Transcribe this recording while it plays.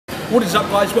What is up,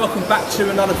 guys? Welcome back to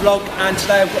another vlog, and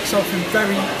today I've got something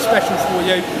very special for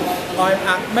you. I'm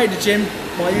at Maida Gym,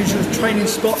 my usual training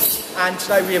spot, and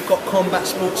today we have got Combat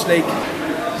Sports League.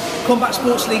 Combat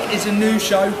Sports League is a new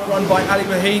show run by Ali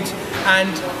Wahid,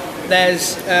 and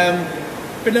there's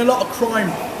been a lot of crime,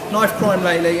 knife crime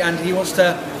lately, and he wants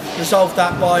to resolve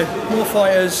that by more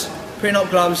fighters, putting up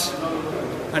gloves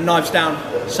and knives down.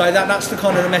 So that's the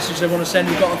kind of the message they want to send.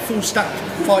 We've got a full stacked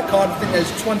fight card. I think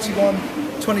there's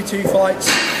 22 fights,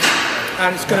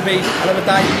 and it's going to be a hell of a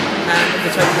day, and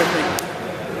we'll take it with me.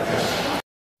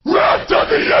 Run to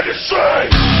the industry!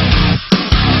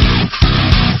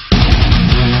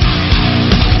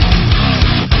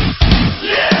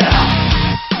 Yeah!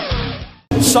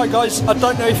 So guys, I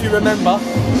don't know if you remember,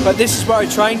 but this is where I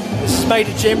train. This is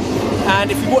Maida Gym, and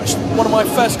if you watched one of my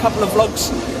first couple of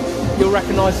vlogs, you'll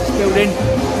recognise this building.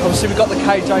 Obviously we've got the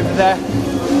cage over there,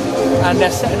 and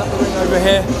they're setting up the ring over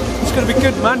here. It's going to be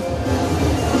good, man.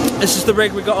 This is the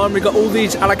rig we got on. We've got all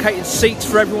these allocated seats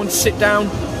for everyone to sit down.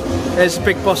 There's a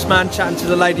big boss man chatting to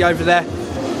the lady over there,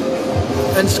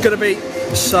 and it's going to be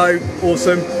so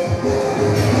awesome.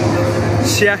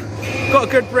 So yeah, got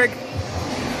a good rig.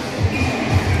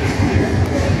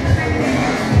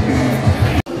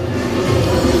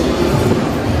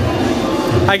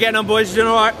 How you getting on, boys? You doing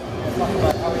alright?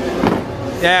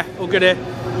 Yeah, all good here.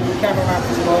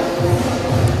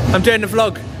 I'm doing the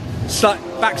vlog. It's like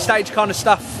backstage kind of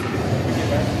stuff.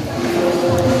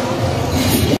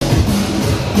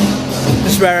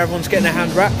 This is where everyone's getting their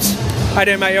hand wrapped. How you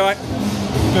doing, mate? You alright?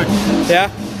 Good. Yeah?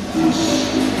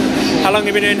 How long have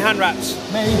you been doing hand wraps?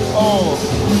 Me?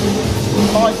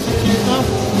 5, 6 years now.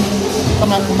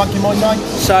 Come out from Monkey Muay Thai.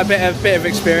 So a bit of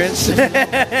experience. I'll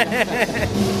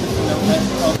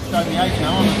show the age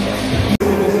now, aren't I?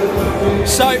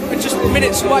 So we're just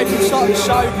minutes away from starting the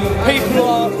show. People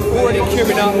are already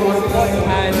queuing up,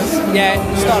 and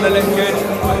yeah, it's starting to look good.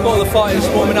 Got all the fighters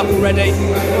warming up already.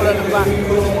 All at the back.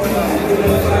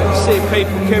 See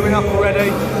people queuing up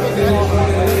already.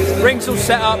 Rings all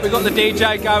set up. We've got the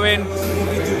DJ going,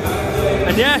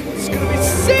 and yeah, it's gonna be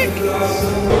sick.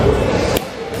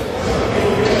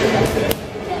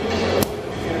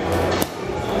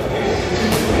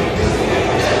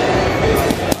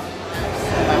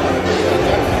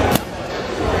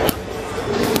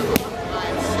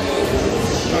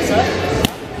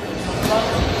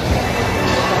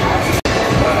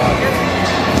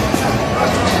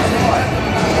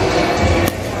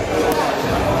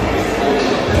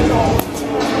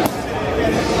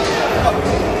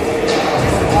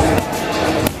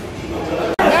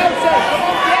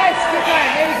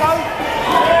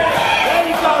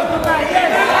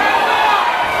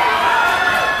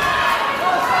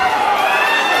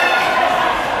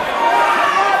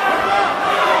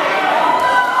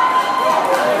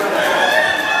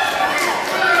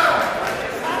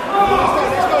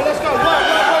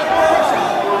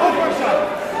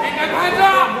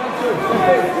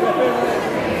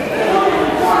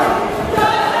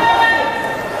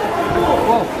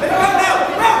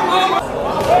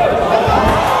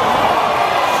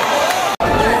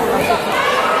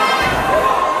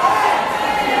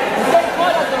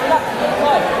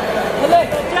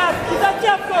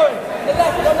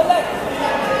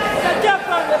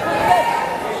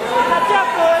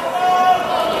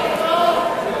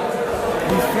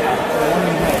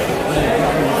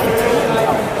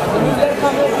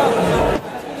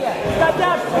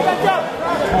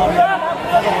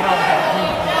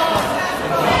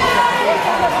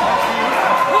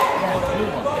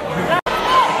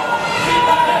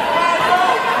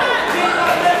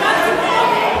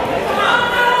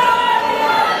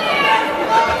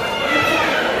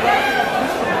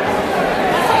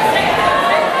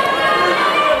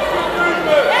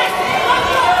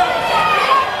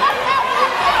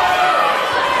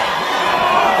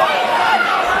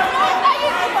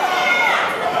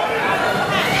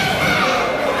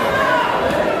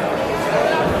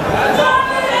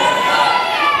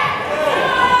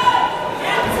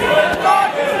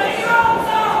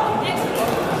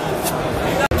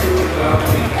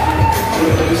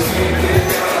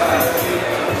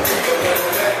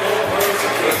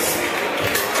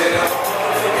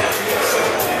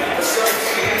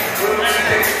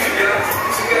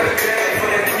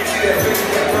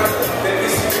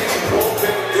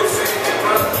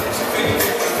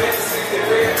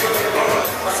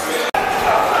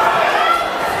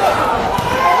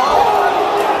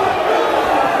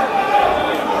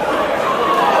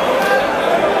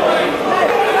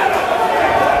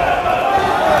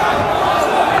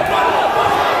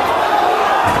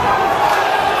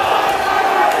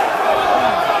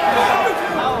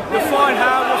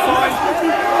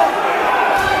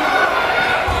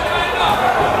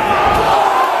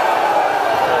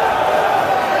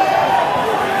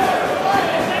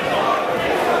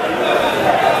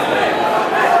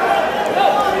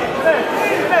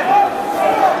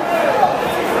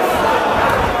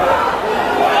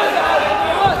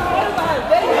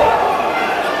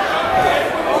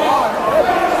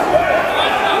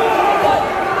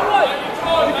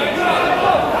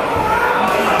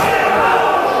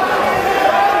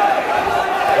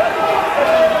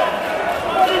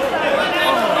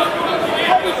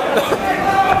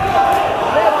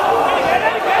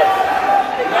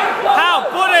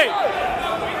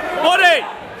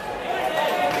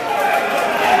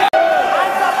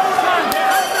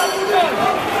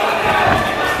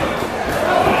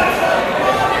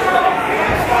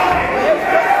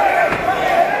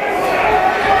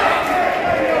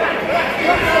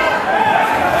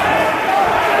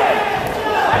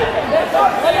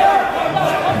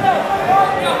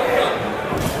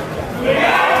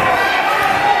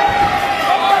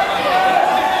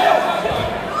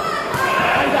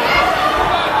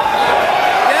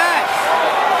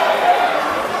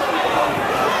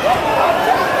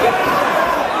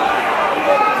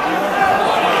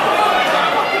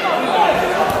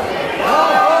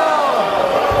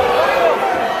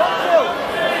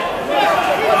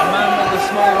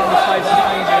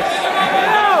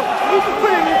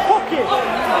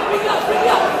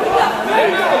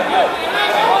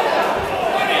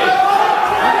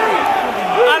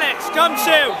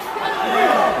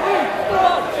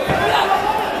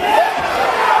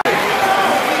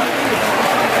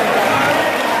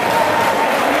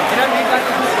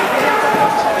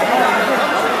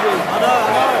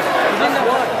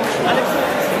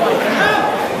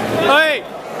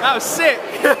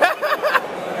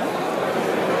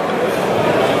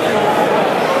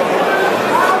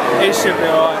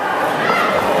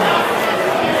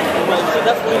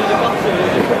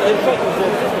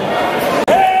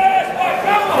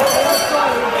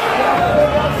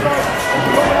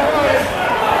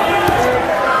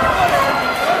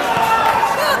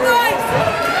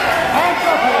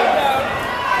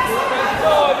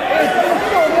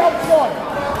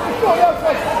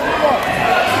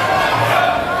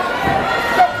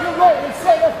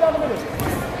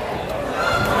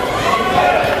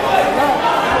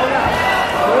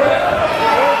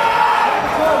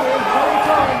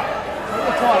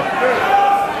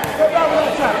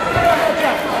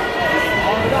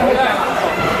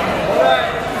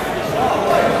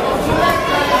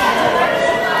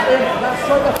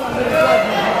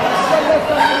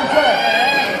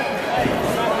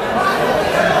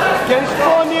 Get his foot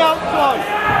on the outside.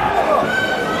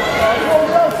 Go on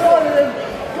the outside of him.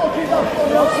 Go keep that foot on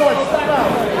the outside. Step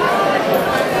out.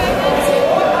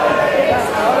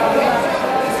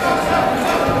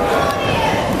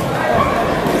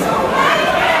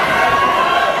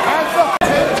 Hands up.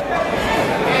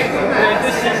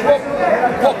 This is what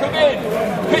come in.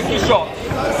 Pick your shots.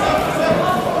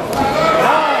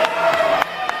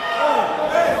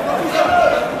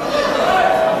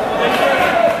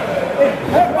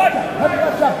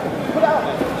 Put out.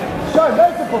 Show,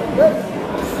 there's the ball. There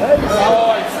you go.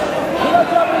 Put that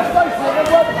jab in his face and then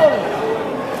work the body.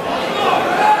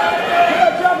 Put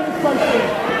that jab in his face in.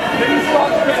 Pick your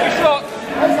shots. Pick your shots.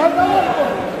 Hey, no, no, work the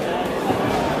body.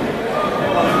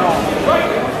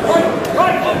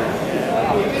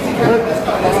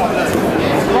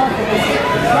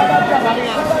 Grab that jab out.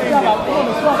 Grab that jab out. Come on,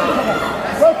 let's start the cover.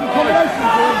 Work in combination,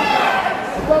 Jim.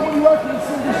 I don't want you working in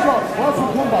single shots. Work in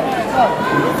combo. Let's go.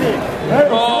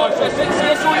 Oh, that's it. See,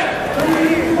 that's all you...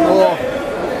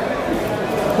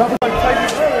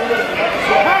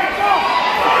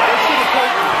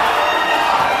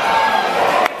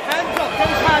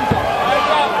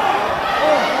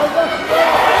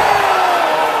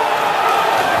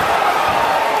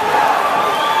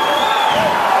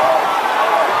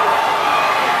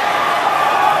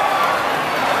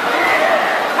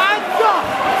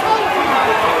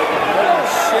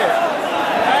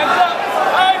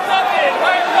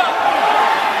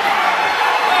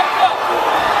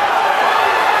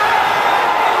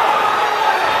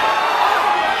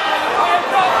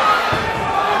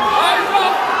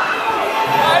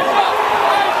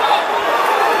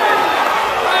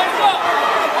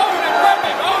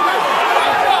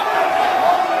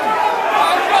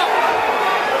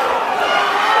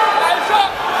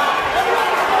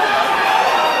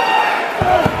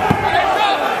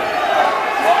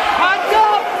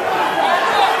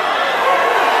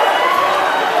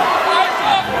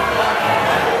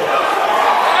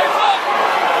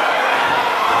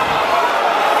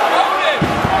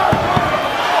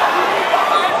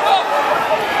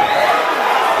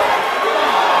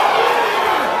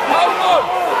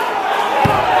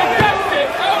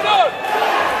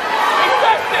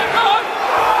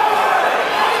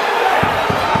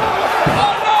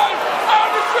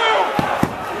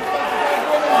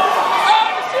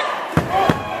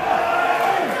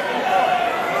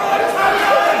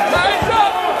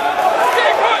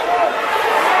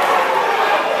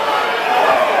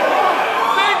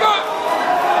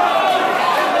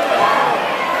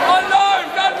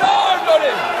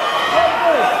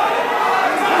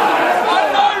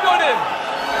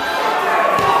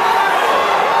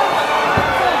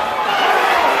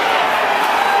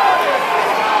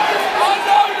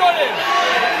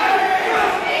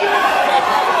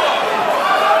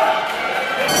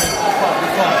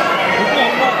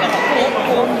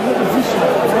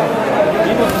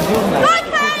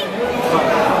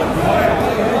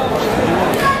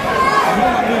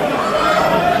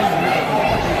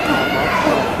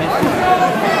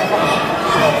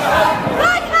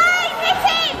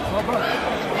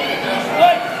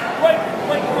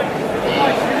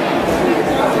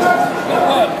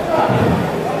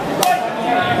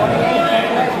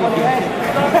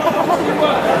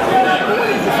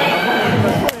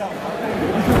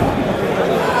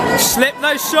 Slip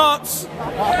those shots.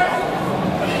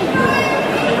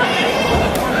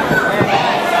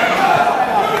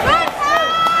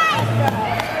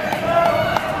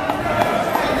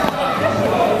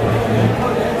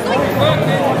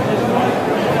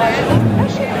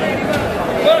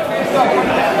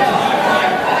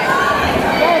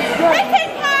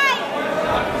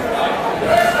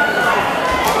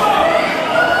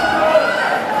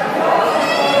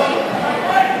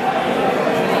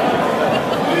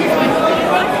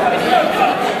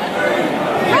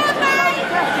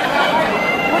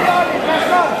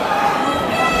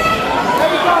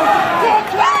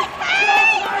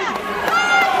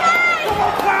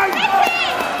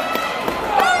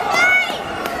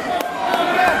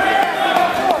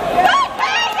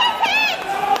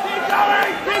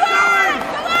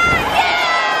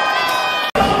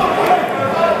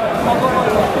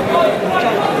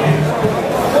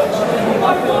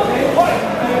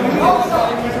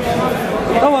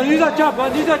 jab,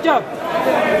 man. Use that jab.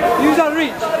 Use that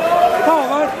reach. Come on,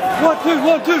 man. 1, 2,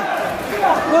 1, 2.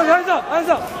 One, hands up, hands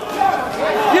up.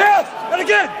 Yes! And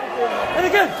again! And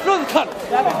again! Throw the cut.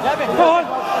 Jab it. Come on.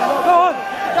 Come on.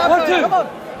 1, 2.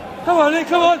 Come on, Lee.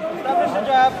 Come on. Establish the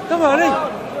jab. Come on,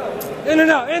 Lee. In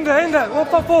and out. In there. 1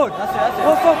 foot forward. That's it.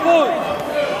 1 foot forward.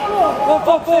 1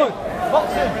 foot forward.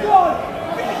 Boxing.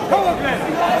 Come on, Glenn.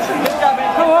 Keep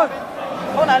jabbing. Come on.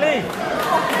 Come on, Ali.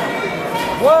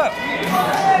 Work.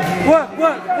 Work.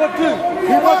 1, 2.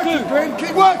 Keep working, Glenn.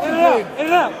 Keep working, In Glenn.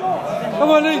 and out. Come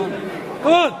on, Lee.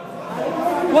 Come on.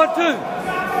 1, 2.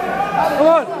 Come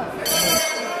on.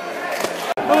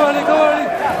 Come on, Lee.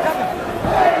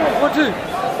 1, 2.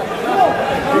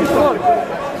 Come on.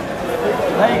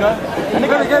 There you go. And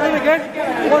again.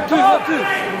 1, 2. Come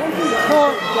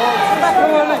on.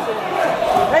 Come on, Lee.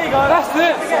 There you go. That's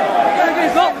it. And again,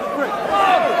 stop.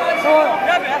 Come on.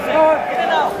 Jab it. That's it. Come on. Get it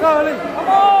now. Come on, Lee. Come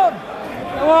on.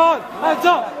 Come on.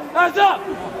 Hands up.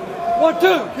 1, 2.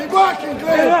 Keep working, In and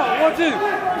Glenn. out. 1, 2.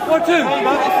 1, 2.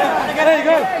 There you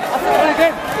go. And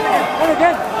again.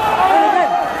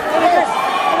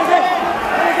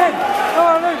 Come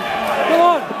on, Lee. Come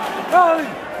on, Lee.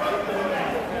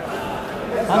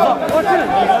 Hands up. 1, 2.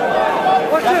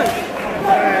 1, 2.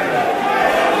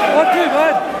 1, 2,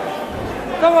 man.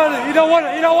 Come on, Lee. You don't want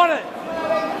it.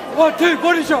 1, 2.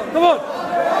 Body shot. Come on.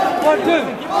 1, 2.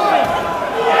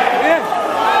 Yes.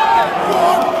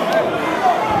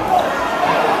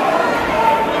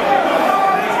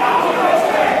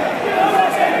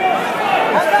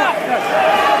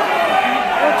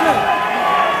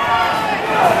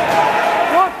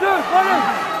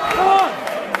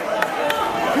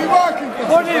 Keep working, Glenn.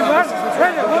 1 in, man.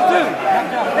 1, 2.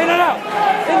 In and out.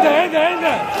 In there. In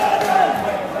there.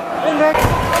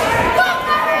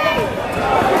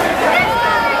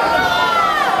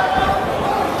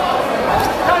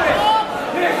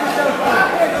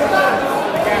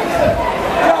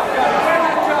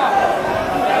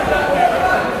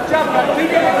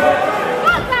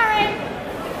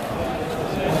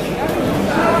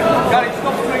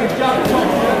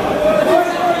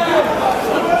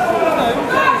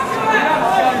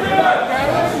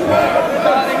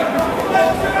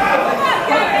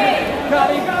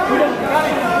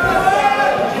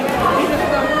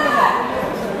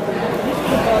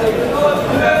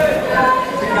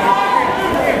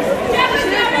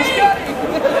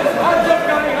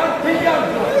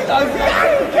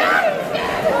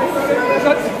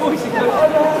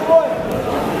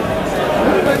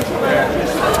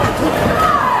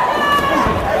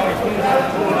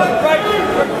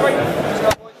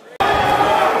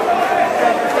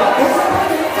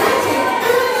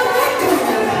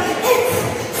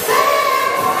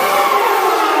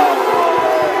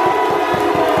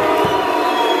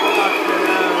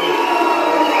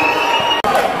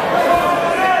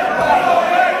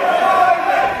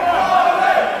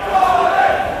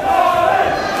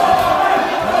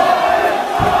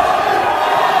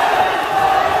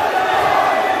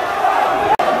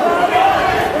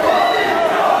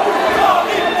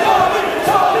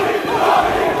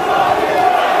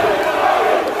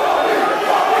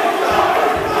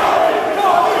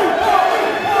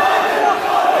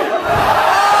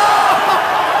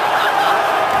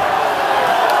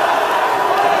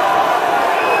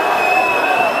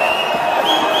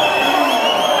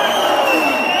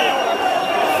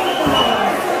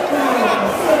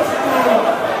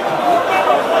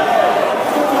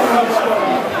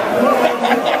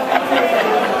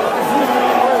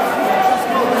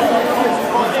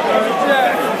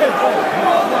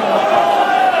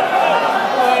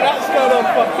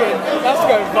 That's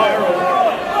going viral.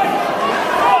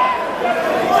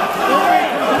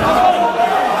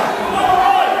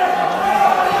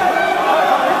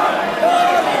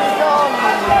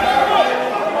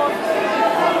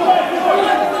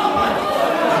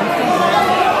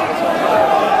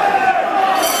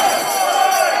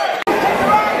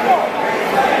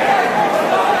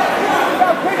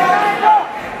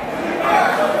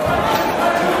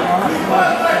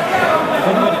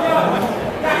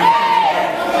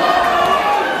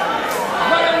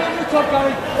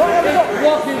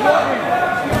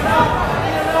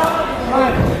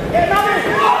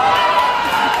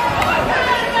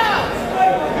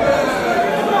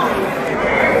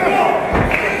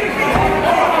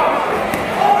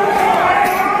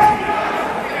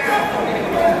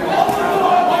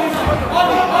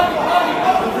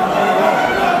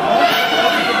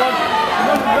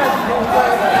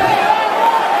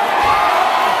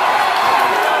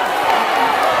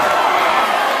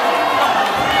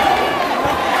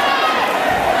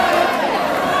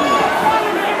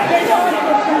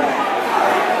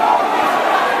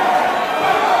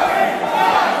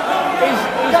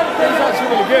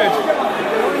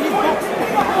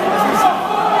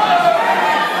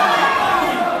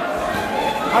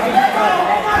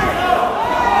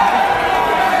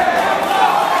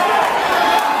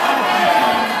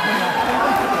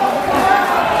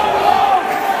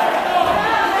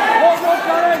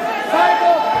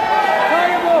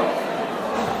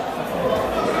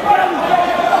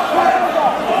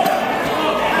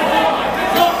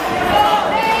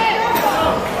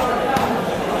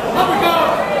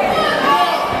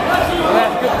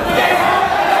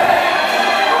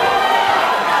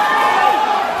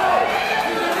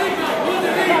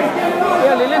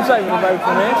 Over the road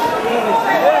from here.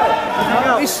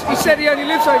 He said he only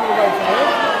lives over the road from here.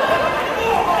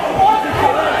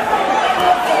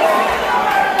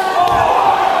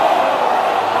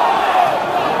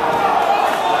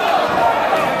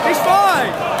 He's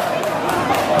fine.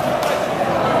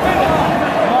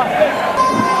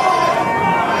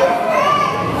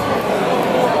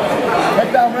 Head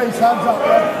down, Reece, hands up,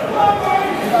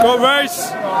 yeah? Go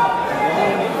Reece.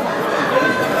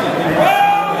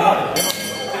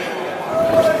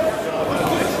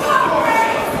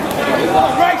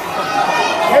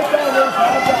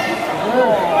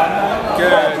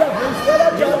 Good.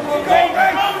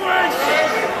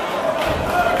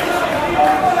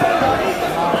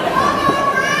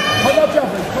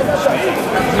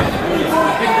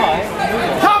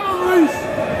 Come on, Reece!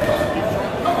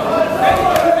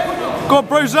 Go on,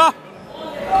 Bruiser.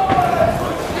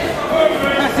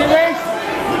 That's it, Reece!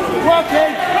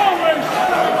 Working! Go, Reece!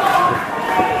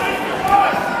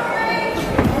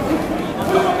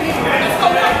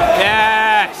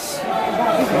 Yes.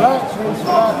 Relax, Reece,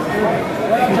 relax.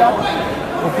 Well done.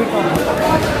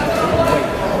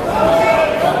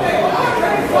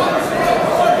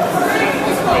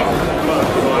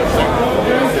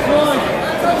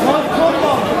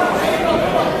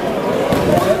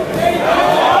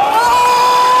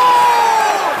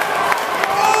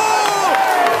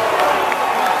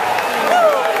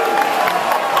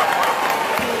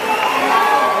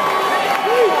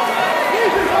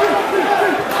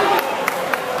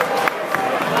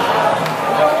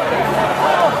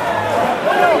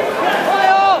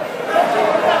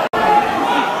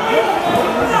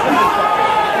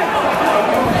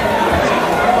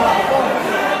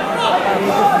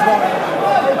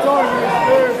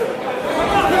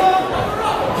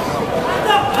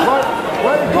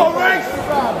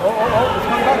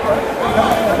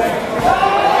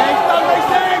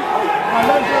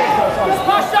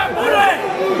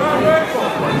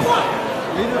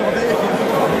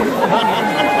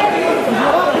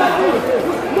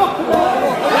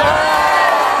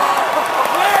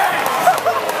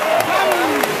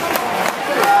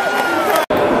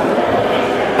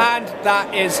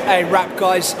 That is a wrap,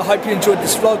 guys. I hope you enjoyed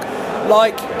this vlog.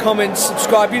 Like, comment,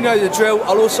 subscribe, you know the drill.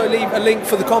 I'll also leave a link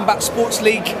for the Combat Sports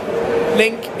League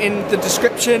link in the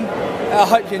description. I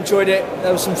hope you enjoyed it.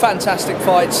 There were some fantastic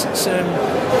fights, some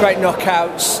great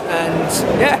knockouts,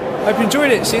 and yeah, hope you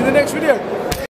enjoyed it. See you in the next video.